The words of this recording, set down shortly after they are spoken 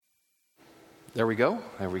There we go.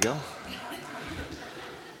 There we go.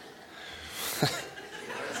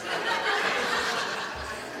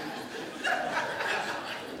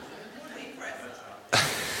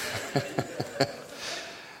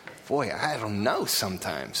 Boy, I don't know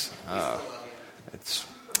sometimes. It's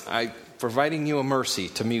providing you a mercy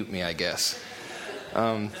to mute me, I guess.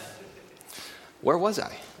 Where was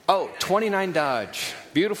I? Oh, 29 Dodge.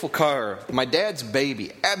 Beautiful car. My dad's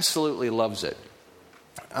baby. Absolutely loves it.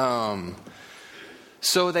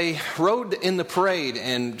 So they rode in the parade,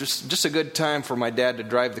 and just a good time for my dad to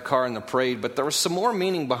drive the car in the parade, but there was some more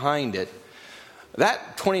meaning behind it.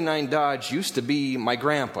 That 29 Dodge used to be my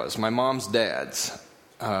grandpa's, my mom's dad's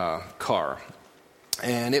car.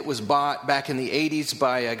 And it was bought back in the 80s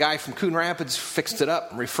by a guy from Coon Rapids, fixed it up,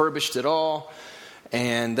 refurbished it all.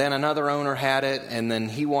 And then another owner had it, and then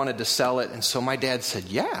he wanted to sell it. And so my dad said,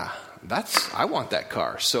 yeah, I want that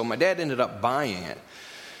car. So my dad ended up buying it.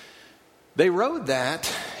 They rode that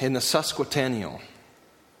in the Sesquicentennial.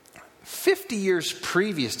 50 years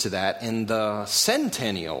previous to that, in the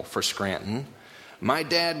Centennial for Scranton, my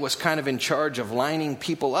dad was kind of in charge of lining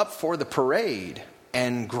people up for the parade.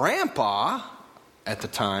 And Grandpa, at the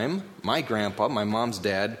time, my grandpa, my mom's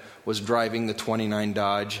dad, was driving the 29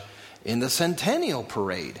 Dodge in the Centennial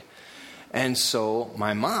Parade. And so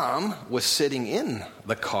my mom was sitting in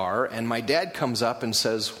the car, and my dad comes up and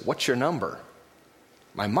says, "What's your number?"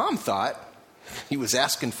 My mom thought he was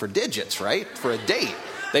asking for digits, right? For a date.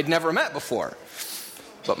 They'd never met before.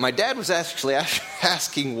 But my dad was actually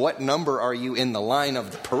asking, "What number are you in the line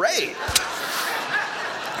of the parade?"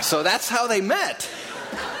 So that's how they met.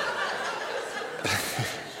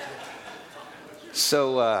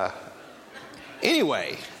 So,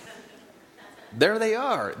 anyway, there they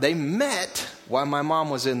are. They met while my mom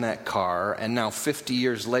was in that car, and now 50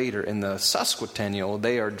 years later in the Sesquicentennial,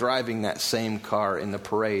 they are driving that same car in the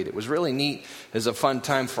parade. It was really neat. It was a fun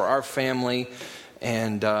time for our family,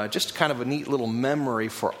 and just kind of a neat little memory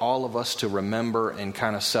for all of us to remember and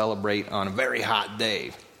kind of celebrate on a very hot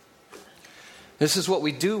day. This is what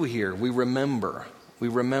we do here. We remember. We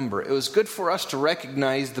remember. It was good for us to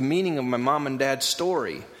recognize the meaning of my mom and dad's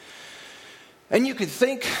story. And you could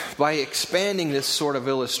think, by expanding this sort of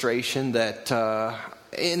illustration, that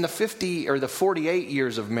in the 50 or the 48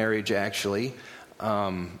 years of marriage, actually,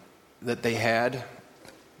 that they had,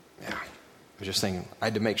 I was just thinking, I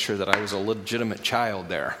had to make sure that I was a legitimate child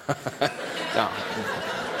there. No,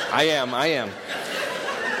 I am.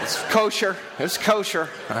 It's kosher. It's kosher.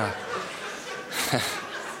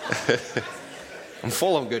 I'm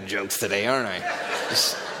full of good jokes today, aren't I?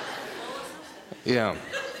 Yeah.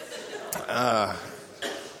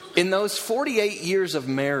 In those 48 years of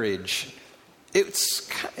marriage, it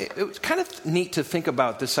was kind of neat to think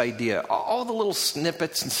about this idea. All the little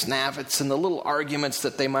snippets and snappets and the little arguments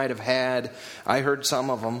that they might have had. I heard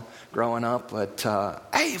some of them growing up. But,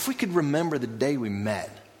 hey, if we could remember the day we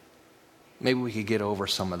met, maybe we could get over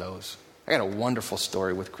some of those. I got a wonderful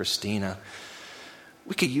story with Christina.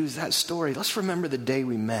 We could use that story. Let's remember the day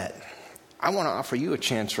we met. I want to offer you a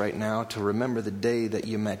chance right now to remember the day that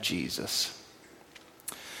you met Jesus.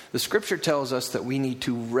 The scripture tells us that we need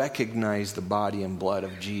to recognize the body and blood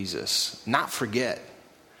of Jesus, not forget.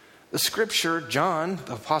 The scripture, the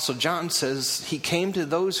Apostle John says he came to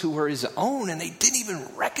those who were his own and they didn't even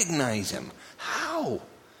recognize him. How?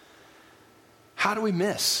 How do we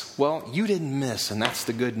miss? Well, you didn't miss, and that's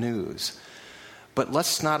the good news. But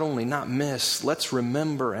let's not only not miss, let's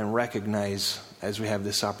remember and recognize as we have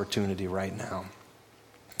this opportunity right now.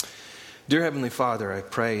 Dear Heavenly Father, I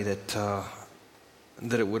pray that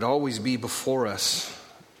it would always be before us,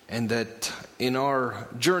 and that in our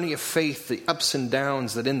journey of faith, the ups and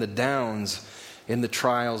downs, that in the downs, in the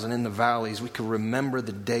trials and in the valleys, we could remember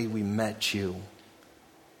the day we met you.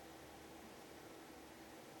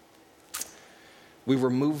 We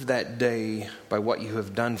were moved that day by what you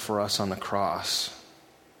have done for us on the cross.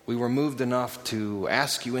 We were moved enough to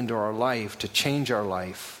ask you into our life, to change our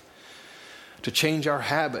life, to change our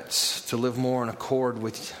habits, to live more in accord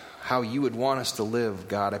with how you would want us to live,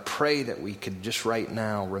 God. I pray that we could just right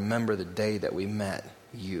now remember the day that we met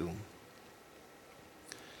you.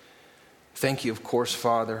 Thank you, of course,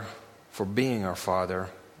 Father, for being our Father,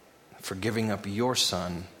 for giving up your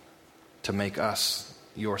Son to make us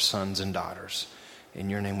your sons and daughters. In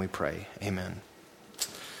your name we pray. Amen.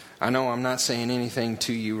 I know I'm not saying anything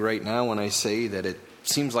to you right now when I say that it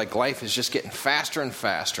seems like life is just getting faster and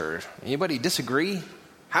faster. Anybody disagree?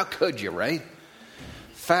 How could you, right?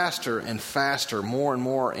 Faster and faster, more and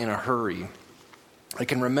more in a hurry. I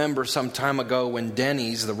can remember some time ago when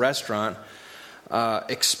Denny's, the restaurant,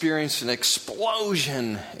 experienced an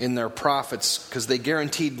explosion in their profits because they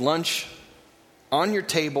guaranteed lunch on your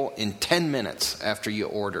table in 10 minutes after you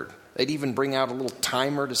ordered. They'd even bring out a little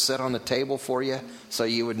timer to set on the table for you so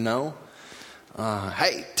you would know.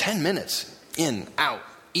 Hey, 10 minutes, in, out,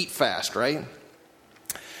 eat fast, right?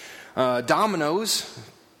 Domino's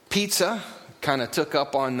Pizza kind of took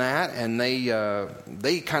up on that, and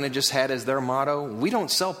they kind of just had as their motto, we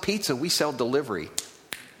don't sell pizza, we sell delivery.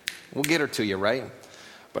 We'll get her to you, right?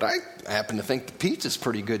 But I happen to think the pizza's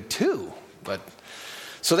pretty good too.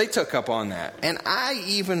 So they took up on that. And I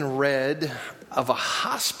even read of a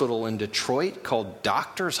hospital in Detroit called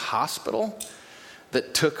Doctors Hospital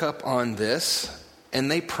that took up on this,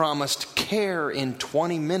 and they promised care in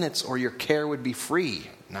 20 minutes or your care would be free.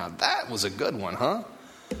 Now that was a good one, huh?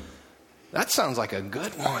 That sounds like a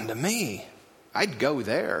good one to me. I'd go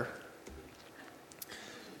there.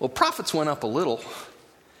 Well, profits went up a little,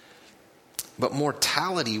 but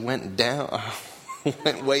mortality went down,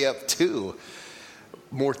 went way up too.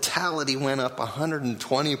 Mortality went up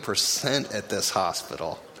 120% at this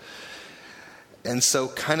hospital. And so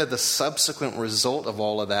kind of the subsequent result of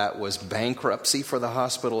all of that was bankruptcy for the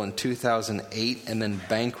hospital in 2008 and then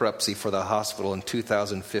bankruptcy for the hospital in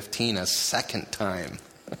 2015 a second time.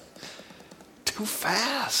 Too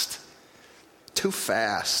fast. Too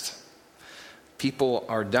fast. People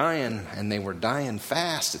are dying, and they were dying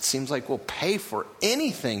fast. It seems like we'll pay for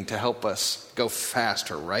anything to help us go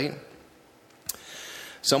faster, right?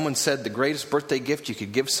 Someone said the greatest birthday gift you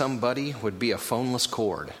could give somebody would be a phoneless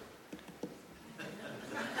cord.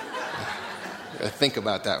 Think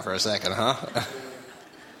about that for a second, huh?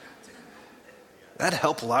 That'd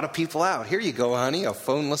help a lot of people out. Here you go, honey, a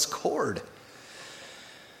phoneless cord.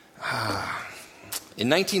 In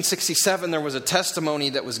 1967, there was a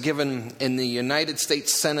testimony that was given in the United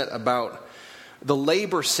States Senate about the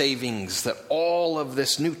labor savings that all of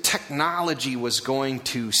this new technology was going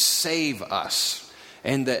to save us,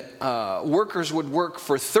 and that workers would work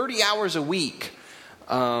for 30 hours a week,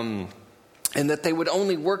 and that they would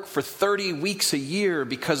only work for 30 weeks a year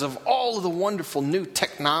because of all of the wonderful new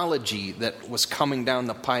technology that was coming down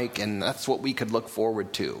the pike, and that's what we could look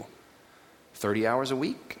forward to. 30 hours a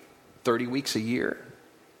week? 30 weeks a year?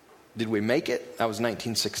 Did we make it? That was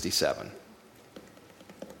 1967.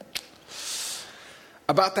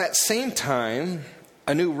 About that same time,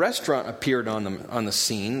 a new restaurant appeared on the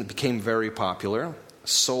scene, became very popular,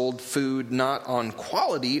 sold food not on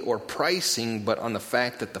quality or pricing, but on the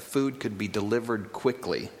fact that the food could be delivered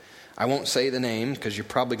quickly. I won't say the name because you're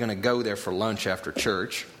probably going to go there for lunch after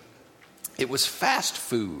church. It was fast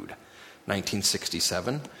food,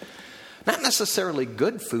 1967. Not necessarily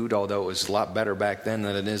good food, although it was a lot better back then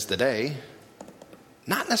than it is today.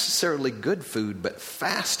 Not necessarily good food, but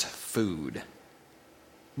fast food.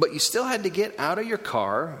 But you still had to get out of your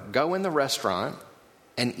car, go in the restaurant,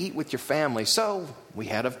 and eat with your family. So we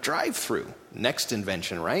had a drive-through. Next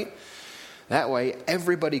invention, right? That way,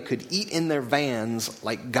 everybody could eat in their vans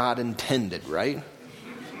like God intended, right?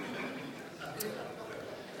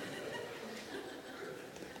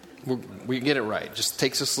 We get it right. Just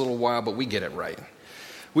takes us a little while, but we get it right.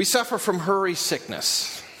 We suffer from hurry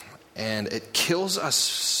sickness, and it kills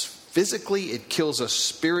us physically, it kills us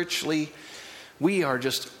spiritually. We are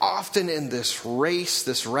just often in this race,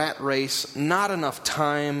 this rat race, not enough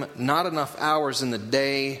time, not enough hours in the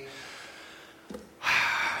day.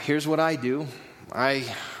 Here's what I do.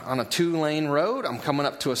 On a 2-lane road, I'm coming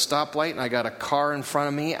up to a stoplight and I got a car in front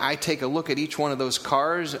of me. I take a look at each one of those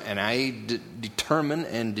cars and I determine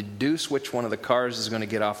and deduce which one of the cars is going to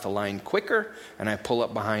get off the line quicker, and I pull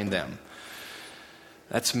up behind them.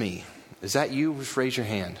 That's me. Is that you? Just raise your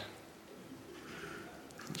hand.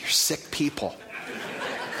 You're sick people.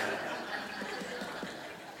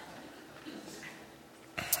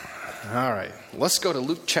 All right, let's go to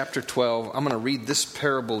Luke chapter 12. I'm going to read this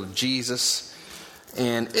parable of Jesus,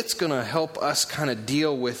 and it's going to help us kind of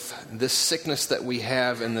deal with this sickness that we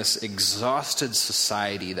have in this exhausted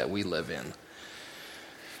society that we live in.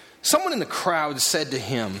 Someone in the crowd said to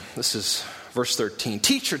him, this is verse 13,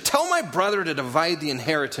 "Teacher, tell my brother to divide the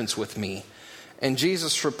inheritance with me." And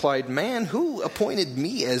Jesus replied, "Man, who appointed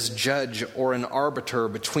me as judge or an arbiter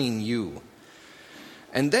between you?"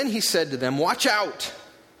 And then he said to them, "Watch out.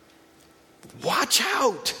 Watch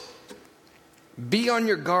out. Be on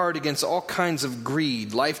your guard against all kinds of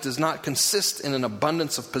greed. Life does not consist in an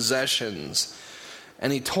abundance of possessions."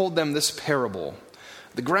 And he told them this parable.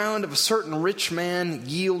 The ground of a certain rich man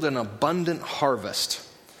yielded an abundant harvest.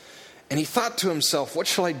 And he thought to himself, "What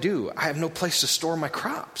shall I do? I have no place to store my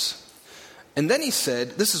crops." And then he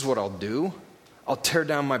said, "This is what I'll do. I'll tear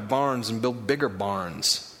down my barns and build bigger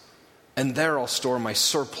barns. And there I'll store my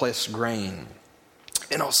surplus grain.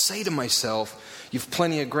 And I'll say to myself, you've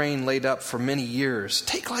plenty of grain laid up for many years.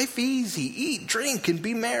 Take life easy, eat, drink, and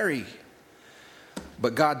be merry.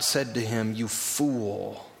 But God said to him, you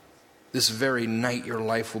fool, this very night your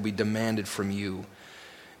life will be demanded from you.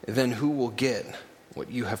 Then who will get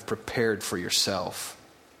what you have prepared for yourself?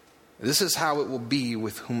 This is how it will be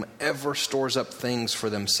with whomever stores up things for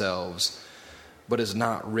themselves, but is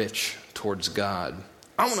not rich towards God.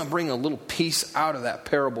 I want to bring a little piece out of that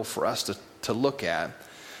parable for us to look at.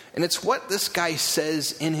 And it's what this guy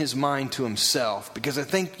says in his mind to himself, because I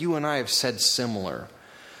think you and I have said similar.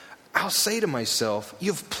 I'll say to myself,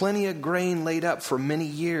 you have plenty of grain laid up for many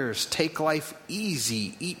years. Take life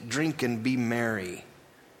easy, eat, drink, and be merry.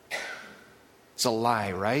 It's a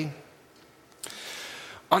lie, right?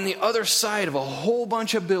 On the other side of a whole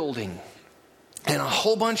bunch of building, and a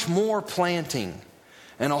whole bunch more planting,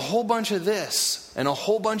 and a whole bunch of this, and a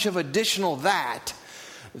whole bunch of additional that,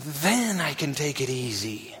 then I can take it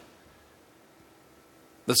easy.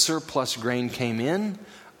 The surplus grain came in.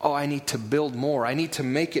 Oh, I need to build more. I need to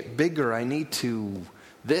make it bigger. I need to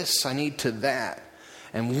this. I need to that.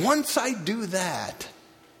 And once I do that,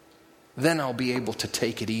 then I'll be able to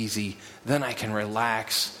take it easy. Then I can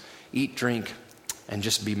relax, eat, drink, and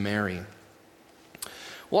just be merry.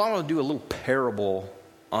 Well, I want to do a little parable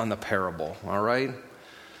on the parable, all right?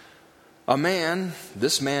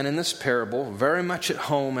 This man in this parable, very much at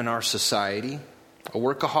home in our society, a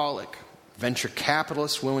workaholic, venture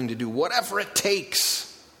capitalist willing to do whatever it takes.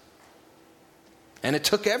 And it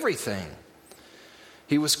took everything.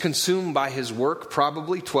 He was consumed by his work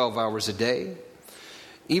probably 12 hours a day.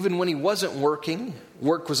 Even when he wasn't working,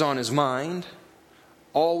 work was on his mind,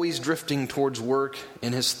 always drifting towards work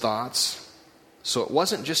in his thoughts. So it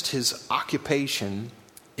wasn't just his occupation,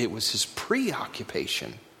 it was his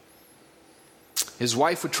preoccupation. His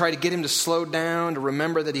wife would try to get him to slow down, to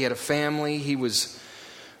remember that he had a family. He was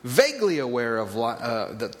vaguely aware of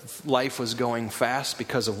that life was going fast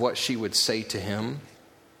because of what she would say to him.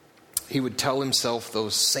 He would tell himself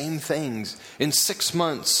those same things. In 6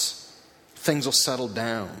 months, things will settle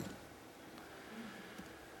down.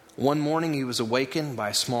 One morning he was awakened by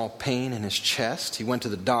a small pain in his chest. He went to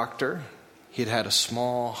the doctor. He had had a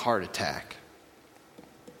small heart attack.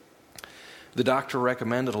 The doctor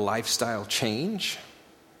recommended a lifestyle change,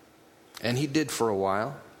 and he did for a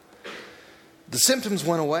while. The symptoms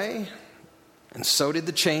went away, and so did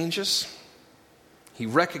the changes. He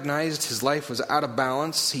recognized his life was out of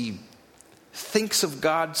balance. He thinks of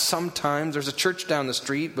God sometimes. There's a church down the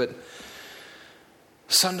street, but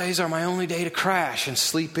Sundays are my only day to crash and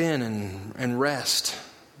sleep in and rest.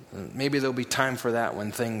 Maybe there'll be time for that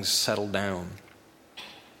when things settle down.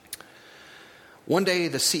 One day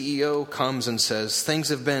the CEO comes and says, things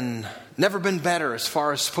have never been better as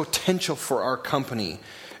far as potential for our company.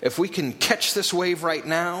 If we can catch this wave right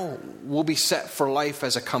now, we'll be set for life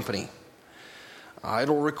as a company.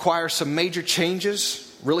 It'll require some major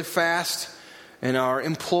changes really fast, and our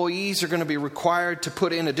employees are going to be required to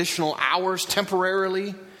put in additional hours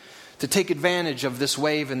temporarily to take advantage of this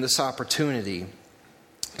wave and this opportunity.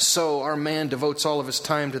 So our man devotes all of his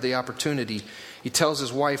time to the opportunity. He tells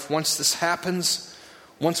his wife, once this happens,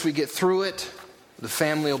 once we get through it, the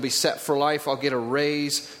family will be set for life. I'll get a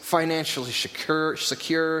raise, financially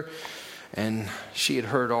secure. And she had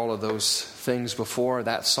heard all of those things before.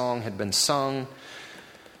 That song had been sung.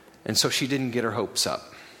 And so she didn't get her hopes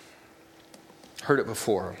up. Heard it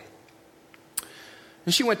before.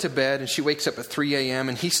 And she went to bed, and she wakes up at 3 a.m.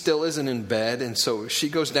 and he still isn't in bed. And so she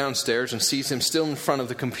goes downstairs and sees him still in front of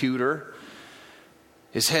the computer,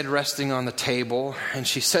 his head resting on the table. And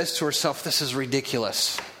she says to herself, this is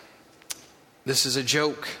ridiculous. This is a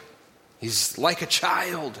joke. He's like a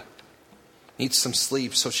child. Needs some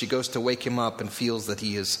sleep. So she goes to wake him up and feels that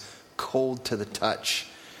he is cold to the touch.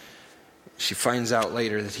 She finds out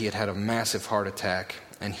later that he had had a massive heart attack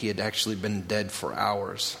and he had actually been dead for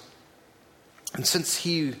hours. And since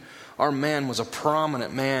our man was a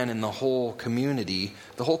prominent man in the whole community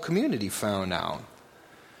found out.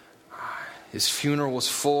 His funeral was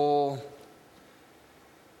full.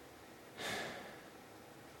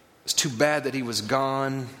 It's too bad that he was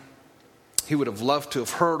gone. He would have loved to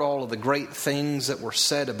have heard all of the great things that were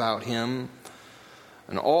said about him.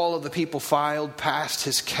 And all of the people filed past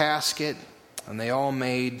his casket, and they all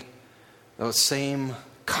made those same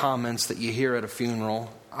comments that you hear at a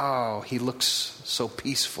funeral. Oh, he looks so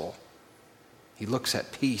peaceful. He looks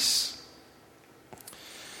at peace.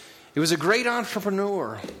 He was a great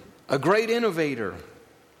entrepreneur, a great innovator,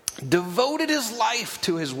 devoted his life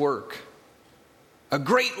to his work, a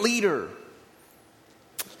great leader.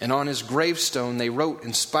 And on his gravestone, they wrote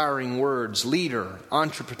inspiring words: leader,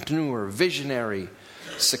 entrepreneur, visionary,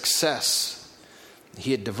 success.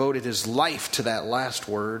 He had devoted his life to that last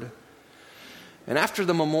word. And after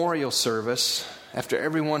the memorial service, after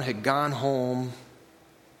everyone had gone home,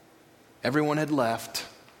 everyone had left,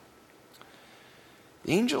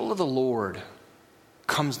 the angel of the Lord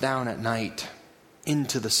comes down at night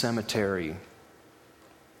into the cemetery,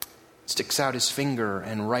 sticks out his finger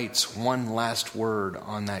and writes one last word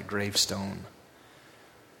on that gravestone.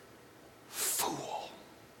 Fool.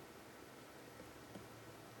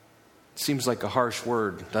 Seems like a harsh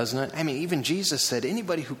word, doesn't it? I mean, even Jesus said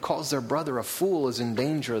anybody who calls their brother a fool is in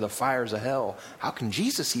danger of the fires of hell. How can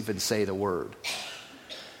Jesus even say the word?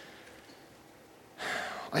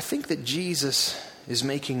 I think that Jesus is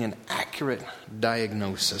making an accurate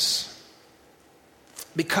diagnosis.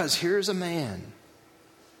 Because here's a man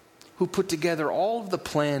who put together all of the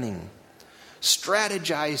planning,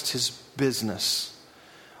 strategized his business,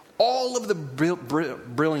 all of the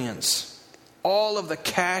brilliance, all of the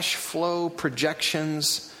cash flow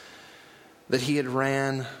projections that he had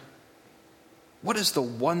ran. What is the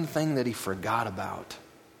one thing that he forgot about?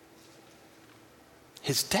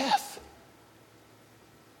 His death.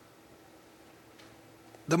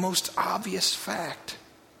 The most obvious fact.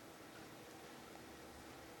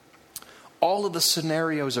 All of the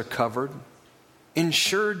scenarios are covered,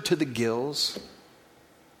 insured to the gills,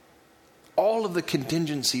 all of the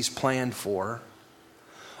contingencies planned for,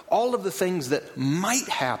 all of the things that might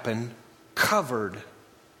happen covered.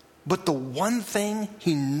 But the one thing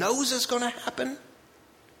he knows is going to happen,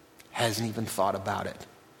 hasn't even thought about it.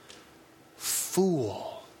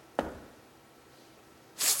 Fool.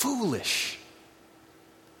 Foolish.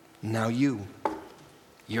 Now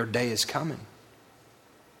your day is coming.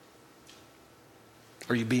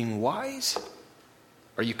 Are you being wise?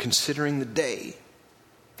 Are you considering the day?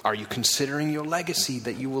 Are you considering your legacy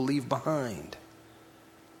that you will leave behind?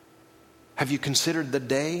 Have you considered the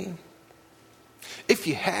day? If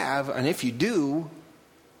you have, and if you do,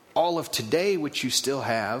 all of today which you still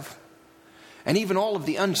have, and even all of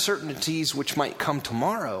the uncertainties which might come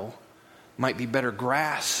tomorrow, might be better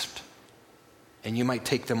grasped, and you might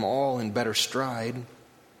take them all in better stride.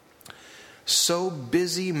 So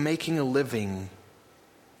busy making a living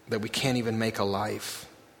that we can't even make a life.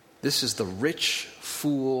 This is the rich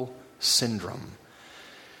fool syndrome.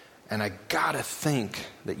 And I gotta think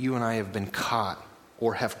that you and I have been caught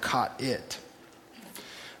or have caught it.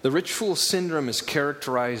 The rich fool syndrome is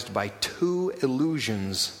characterized by two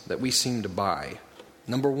illusions that we seem to buy.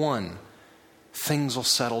 Number one, things will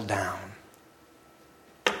settle down.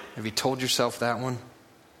 Have you told yourself that one?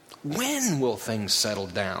 When will things settle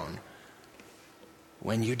down?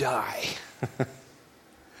 When you die.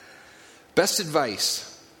 Best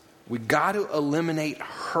advice, we got to eliminate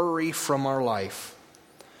hurry from our life.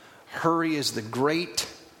 Hurry is the great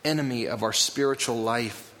enemy of our spiritual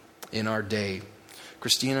life in our day.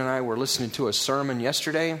 Christine and I were listening to a sermon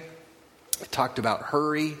yesterday. It talked about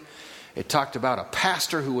hurry. It talked about a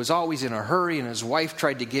pastor who was always in a hurry, and his wife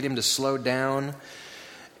tried to get him to slow down.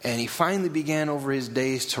 And he finally began over his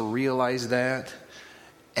days to realize that.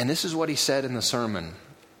 And this is what he said in the sermon.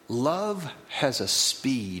 Love has a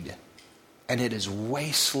speed, and it is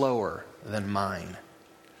way slower than mine.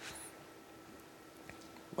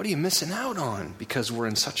 What are you missing out on because we're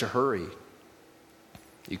in such a hurry?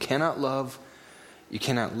 You cannot love, you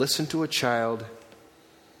cannot listen to a child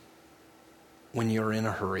when you're in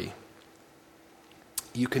a hurry.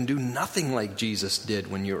 You can do nothing like Jesus did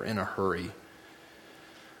when you're in a hurry.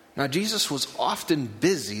 Now, Jesus was often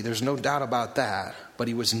busy, there's no doubt about that, but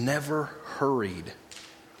he was never hurried.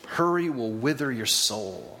 Hurry will wither your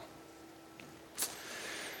soul.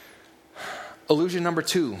 Illusion number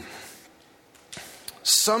 2.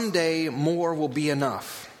 Someday more will be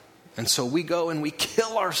enough. And so we go and we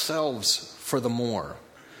kill ourselves for the more.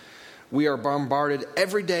 We are bombarded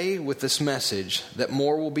every day with this message that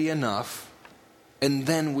more will be enough, and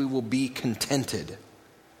then we will be contented.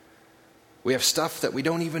 We have stuff that we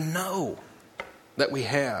don't even know that we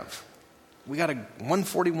have. We got a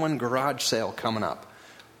 141 garage sale coming up.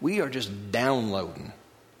 We are just downloading.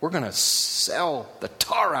 We're going to sell the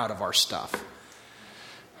tar out of our stuff.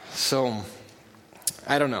 So,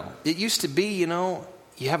 I don't know. It used to be,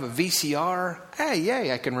 you have a VCR. Hey,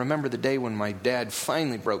 yay, I can remember the day when my dad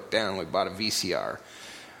finally broke down and we bought a VCR.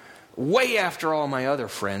 Way after all my other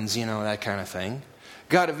friends, that kind of thing.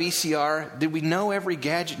 Got a VCR. Did we know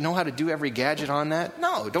how to do every gadget on that?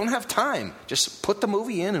 No, don't have time. Just put the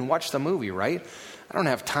movie in and watch the movie, right? I don't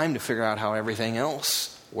have time to figure out how everything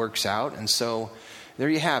else works out. And so there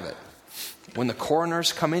you have it. When the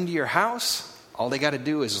coroners come into your house, all they got to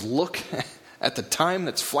do is look at the time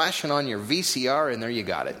that's flashing on your VCR, and there you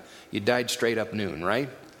got it. You died straight up noon, right?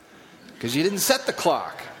 Because you didn't set the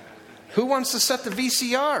clock. Who wants to set the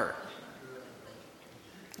VCR?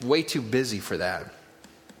 Way too busy for that.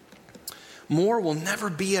 More will never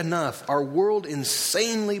be enough. Our world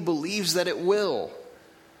insanely believes that it will.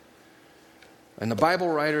 And the Bible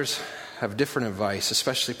writers have different advice,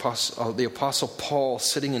 especially the Apostle Paul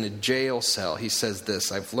sitting in a jail cell. He says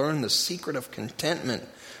this, I've learned the secret of contentment.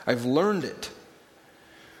 I've learned it.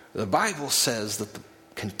 The Bible says that the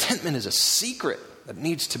contentment is a secret that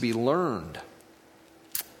needs to be learned.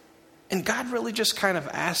 And God really just kind of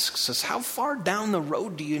asks us, how far down the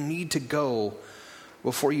road do you need to go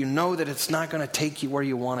before you know that it's not going to take you where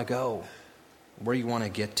you want to go, where you want to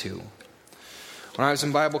get to? When I was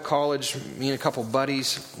in Bible college, me and a couple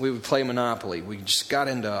buddies, we would play Monopoly. We just got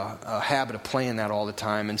into a habit of playing that all the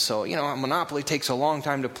time. And so, Monopoly takes a long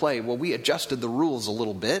time to play. Well, we adjusted the rules a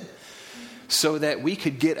little bit so that we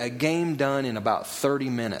could get a game done in about 30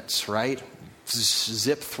 minutes, right?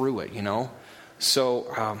 Zip through it,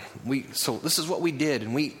 So this is what we did.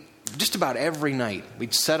 And we, just about every night,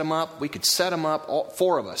 we'd set them up. We could set them up, all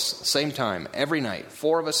four of us, at the same time, every night.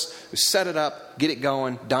 Four of us, we set it up, get it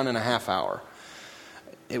going, done in a half hour.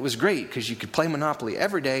 It was great because you could play Monopoly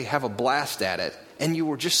every day, have a blast at it, and you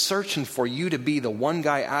were just searching for you to be the one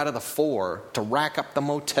guy out of the four to rack up the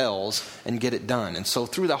motels and get it done. And so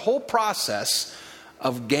through the whole process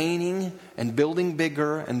of gaining and building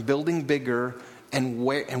bigger and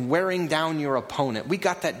wearing down your opponent, we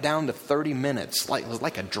got that down to 30 minutes. It was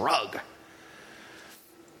like a drug.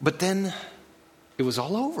 But then it was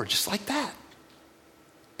all over just like that.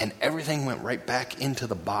 And everything went right back into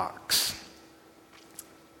the box.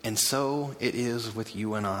 And so it is with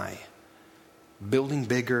you and I. Building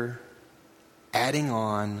bigger, adding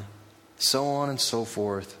on, so on and so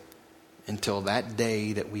forth, until that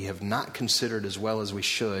day that we have not considered as well as we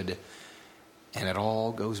should, and it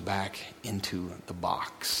all goes back into the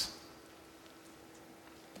box.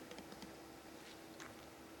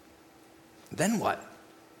 Then what?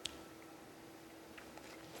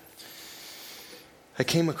 I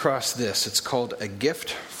came across this. It's called A Gift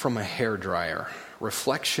from a Hairdryer.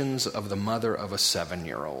 Reflections of the Mother of a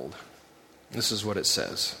 7-year-old. This is what it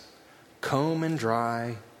says. Comb and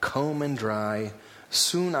dry,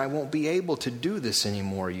 soon I won't be able to do this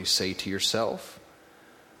anymore, you say to yourself.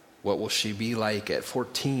 What will she be like at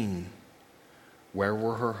 14? Where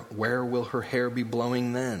will her hair be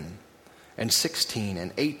blowing then? And 16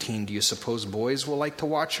 and 18, do you suppose boys will like to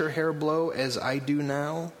watch her hair blow as I do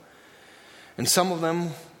now? And some of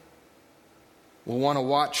them will want to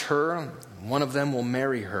watch her. One of them will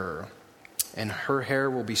marry her. And her hair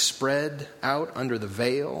will be spread out under the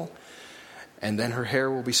veil. And then her hair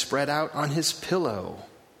will be spread out on his pillow.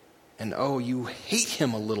 And oh, you hate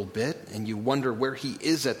him a little bit. And you wonder where he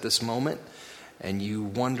is at this moment. And you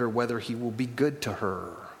wonder whether he will be good to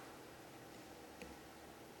her.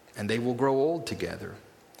 And they will grow old together.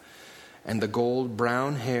 And the gold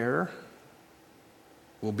brown hair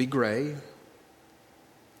will be gray.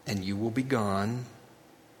 And you will be gone,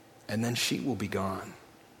 and then she will be gone.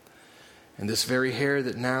 And this very hair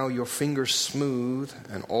that now your fingers smooth,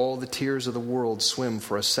 and all the tears of the world swim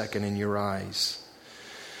for a second in your eyes.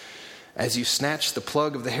 As you snatch the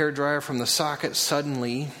plug of the hairdryer from the socket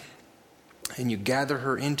suddenly, and you gather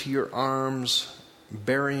her into your arms,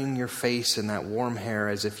 burying your face in that warm hair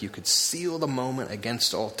as if you could seal the moment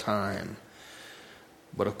against all time.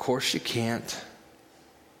 But of course you can't.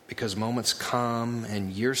 Because moments come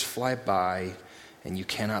and years fly by and you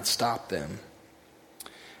cannot stop them.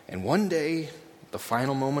 And one day, the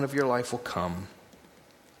final moment of your life will come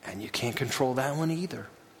and you can't control that one either.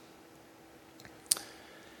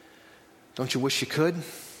 Don't you wish you could?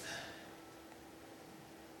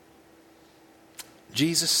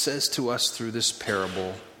 Jesus says to us through this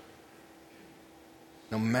parable,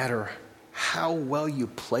 no matter how well you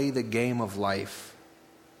play the game of life,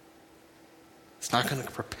 it's not going to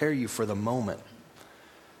prepare you for the moment.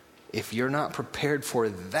 If you're not prepared for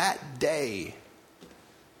that day,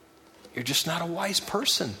 you're just not a wise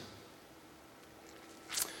person.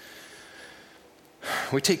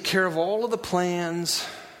 We take care of all of the plans,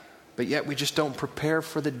 but yet we just don't prepare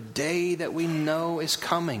for the day that we know is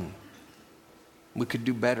coming. We could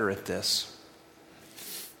do better at this.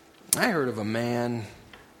 I heard of a man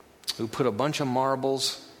who put a bunch of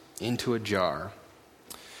marbles into a jar.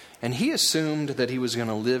 And he assumed that he was going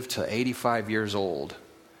to live to 85 years old.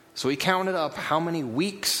 So he counted up how many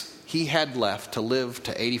weeks he had left to live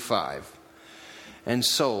to 85. And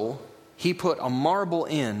so he put a marble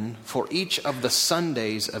in for each of the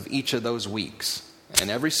Sundays of each of those weeks.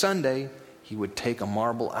 And every Sunday he would take a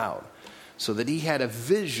marble out so that he had a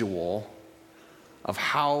visual of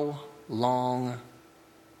how long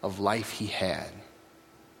of life he had.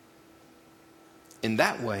 In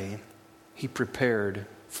that way, he prepared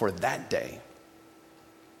for that day.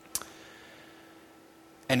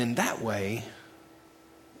 And in that way,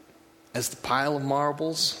 as the pile of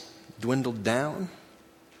marbles dwindled down,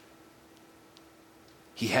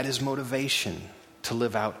 he had his motivation to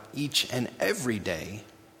live out each and every day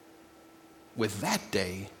with that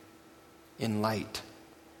day in light.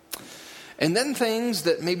 And then things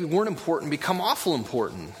that maybe weren't important become awful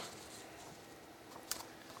important.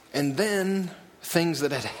 And then things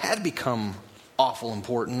that had become awful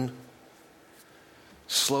important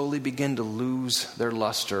slowly begin to lose their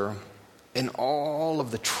luster. And all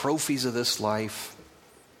of the trophies of this life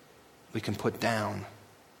we can put down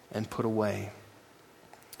and put away.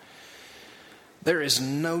 There is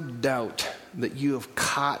no doubt that you have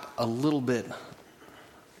caught a little bit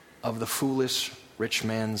of the foolish rich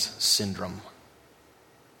man's syndrome.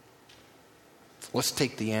 Let's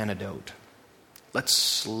take the antidote. Let's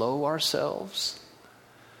slow ourselves.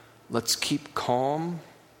 Let's keep calm.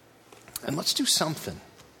 And let's do something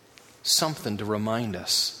to remind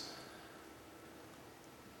us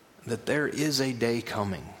that there is a day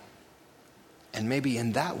coming. And maybe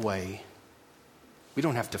in that way, we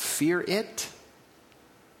don't have to fear it,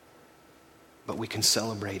 but we can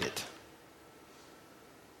celebrate it.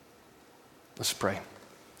 Let's pray.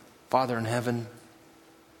 Father in heaven,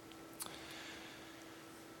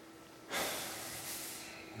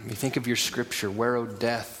 we think of your scripture, where, O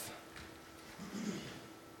death,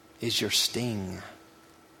 is your sting.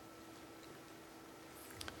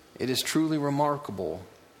 It is truly remarkable,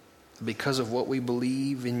 because of what we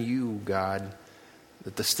believe in you, God,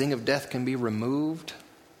 that the sting of death can be removed,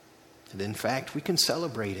 and in fact, we can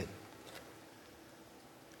celebrate it.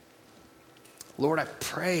 Lord, I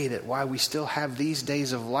pray that while we still have these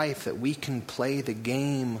days of life, that we can play the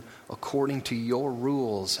game according to your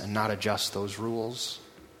rules and not adjust those rules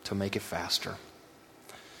to make it faster.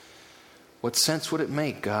 What sense would it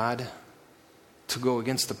make, God, to go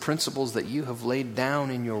against the principles that you have laid down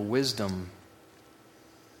in your wisdom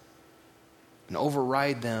and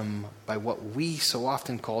override them by what we so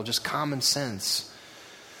often call just common sense?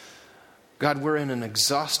 God, we're in an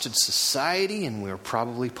exhausted society, and we're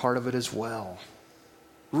probably part of it as well.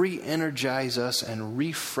 Re-energize us and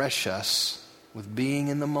refresh us with being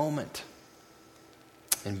in the moment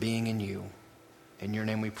and being in you. In your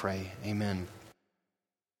name we pray. Amen.